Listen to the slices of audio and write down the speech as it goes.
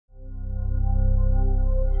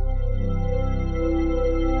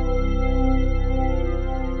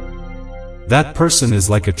That person is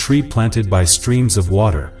like a tree planted by streams of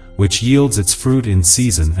water, which yields its fruit in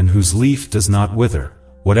season and whose leaf does not wither.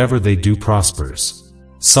 Whatever they do prospers.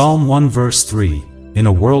 Psalm 1 verse 3. In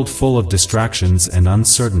a world full of distractions and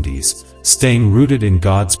uncertainties, staying rooted in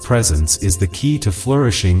God's presence is the key to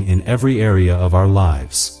flourishing in every area of our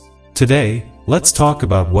lives. Today, let's talk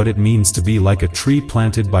about what it means to be like a tree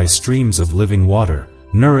planted by streams of living water,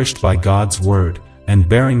 nourished by God's Word, and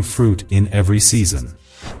bearing fruit in every season.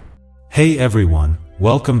 Hey everyone,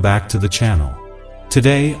 welcome back to the channel.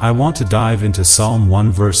 Today I want to dive into Psalm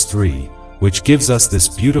 1 verse 3, which gives us this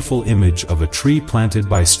beautiful image of a tree planted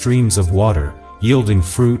by streams of water, yielding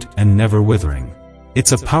fruit and never withering.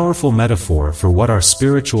 It's a powerful metaphor for what our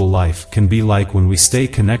spiritual life can be like when we stay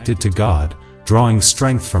connected to God, drawing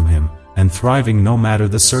strength from Him, and thriving no matter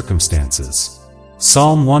the circumstances.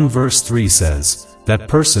 Psalm 1 verse 3 says, "That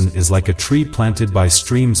person is like a tree planted by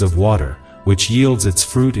streams of water, which yields its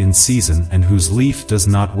fruit in season and whose leaf does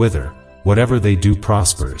not wither. Whatever they do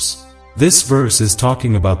prospers." This verse is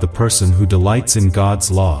talking about the person who delights in God's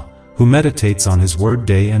law, who meditates on His Word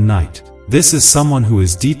day and night. This is someone who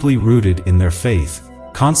is deeply rooted in their faith,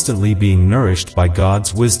 constantly being nourished by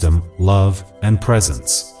God's wisdom, love, and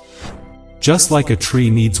presence. Just like a tree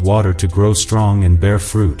needs water to grow strong and bear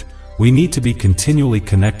fruit, we need to be continually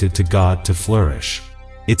connected to God to flourish.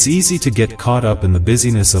 It's easy to get caught up in the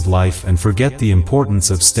busyness of life and forget the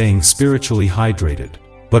importance of staying spiritually hydrated.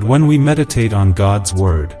 But when we meditate on God's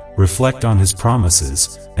Word, reflect on His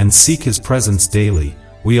promises, and seek His presence daily,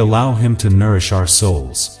 we allow Him to nourish our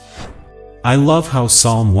souls. I love how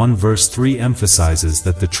Psalm 1 verse 3 emphasizes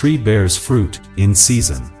that the tree bears fruit in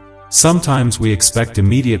season. Sometimes we expect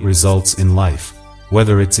immediate results in life,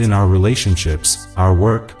 whether it's in our relationships, our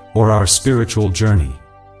work, or our spiritual journey.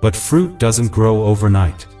 But fruit doesn't grow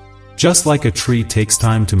overnight. Just like a tree takes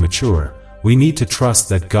time to mature, we need to trust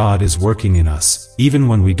that God is working in us, even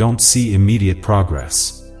when we don't see immediate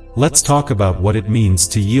progress. Let's talk about what it means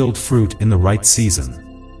to yield fruit in the right season.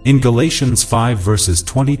 In Galatians 5 verses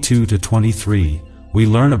 22 to 23, we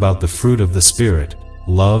learn about the fruit of the Spirit: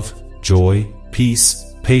 love, joy,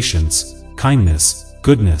 peace, patience, kindness,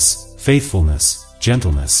 goodness, faithfulness,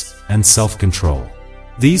 gentleness, and self-control.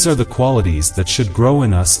 These are the qualities that should grow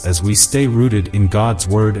in us as we stay rooted in God's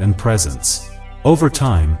Word and presence. Over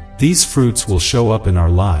time, these fruits will show up in our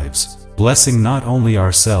lives, blessing not only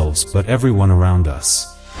ourselves but everyone around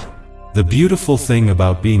us. The beautiful thing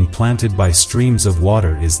about being planted by streams of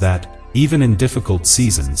water is that, even in difficult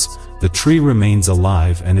seasons, the tree remains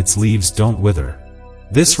alive and its leaves don't wither.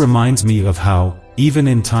 This reminds me of how, even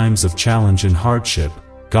in times of challenge and hardship,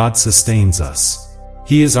 God sustains us.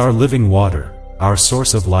 He is our living water, our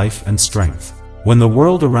source of life and strength. When the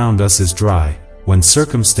world around us is dry, when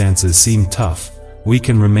circumstances seem tough, we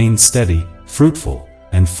can remain steady, fruitful,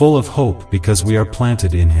 and full of hope because we are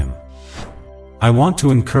planted in Him. I want to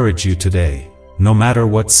encourage you today, no matter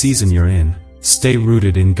what season you're in, stay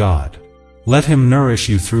rooted in God. Let Him nourish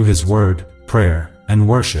you through His Word, prayer, and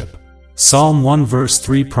worship. Psalm 1 verse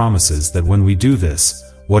 3 promises that when we do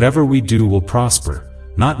this, whatever we do will prosper,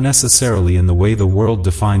 not necessarily in the way the world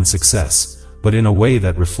defines success, but in a way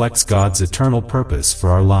that reflects God's eternal purpose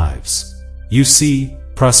for our lives. You see,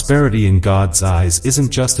 prosperity in God's eyes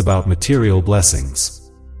isn't just about material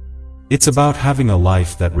blessings. It's about having a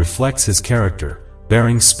life that reflects His character,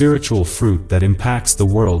 bearing spiritual fruit that impacts the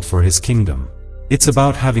world for His kingdom. It's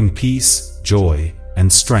about having peace, joy,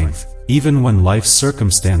 and strength, even when life's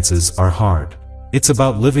circumstances are hard. It's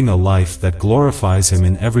about living a life that glorifies Him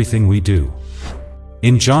in everything we do.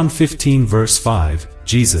 In John 15 verse 5,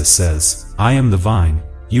 Jesus says, "I am the vine,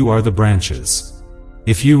 you are the branches.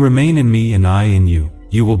 If you remain in me and I in you,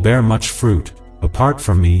 you will bear much fruit. Apart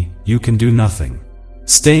from me, you can do nothing."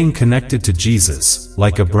 Staying connected to Jesus,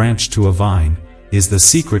 like a branch to a vine, is the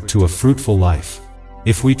secret to a fruitful life.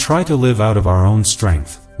 If we try to live out of our own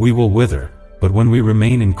strength, we will wither, but when we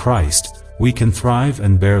remain in Christ, we can thrive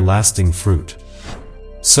and bear lasting fruit.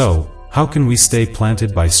 So, how can we stay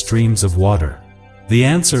planted by streams of water? The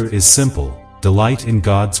answer is simple: delight in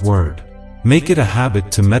God's Word. Make it a habit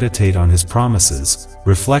to meditate on His promises,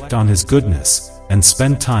 reflect on His goodness, and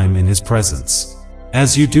spend time in His presence.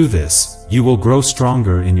 As you do this, you will grow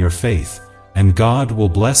stronger in your faith, and God will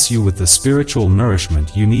bless you with the spiritual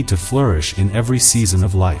nourishment you need to flourish in every season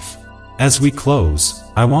of life. As we close,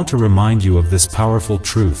 I want to remind you of this powerful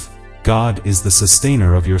truth: God is the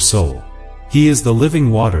sustainer of your soul. He is the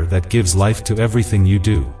living water that gives life to everything you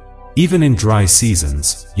do. Even in dry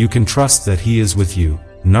seasons, you can trust that He is with you,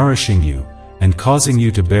 nourishing you, and causing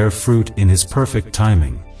you to bear fruit in His perfect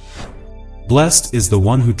timing. Blessed is the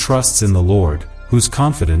one who trusts in the Lord, whose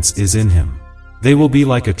confidence is in Him. They will be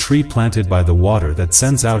like a tree planted by the water that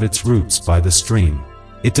sends out its roots by the stream.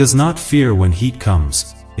 It does not fear when heat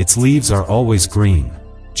comes, its leaves are always green.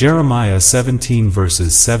 Jeremiah 17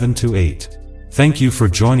 verses 7-8. Thank you for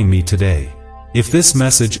joining me today. If this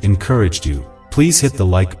message encouraged you, please hit the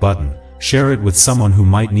like button, share it with someone who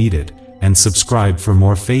might need it, and subscribe for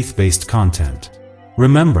more faith-based content.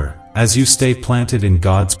 Remember, as you stay planted in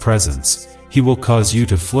God's presence, He will cause you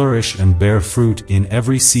to flourish and bear fruit in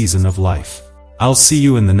every season of life. I'll see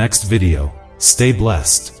you in the next video. Stay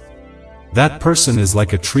blessed. That person is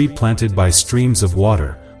like a tree planted by streams of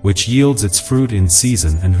water, which yields its fruit in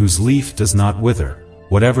season and whose leaf does not wither.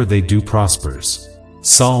 Whatever they do prospers.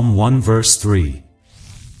 Psalm 1 verse 3.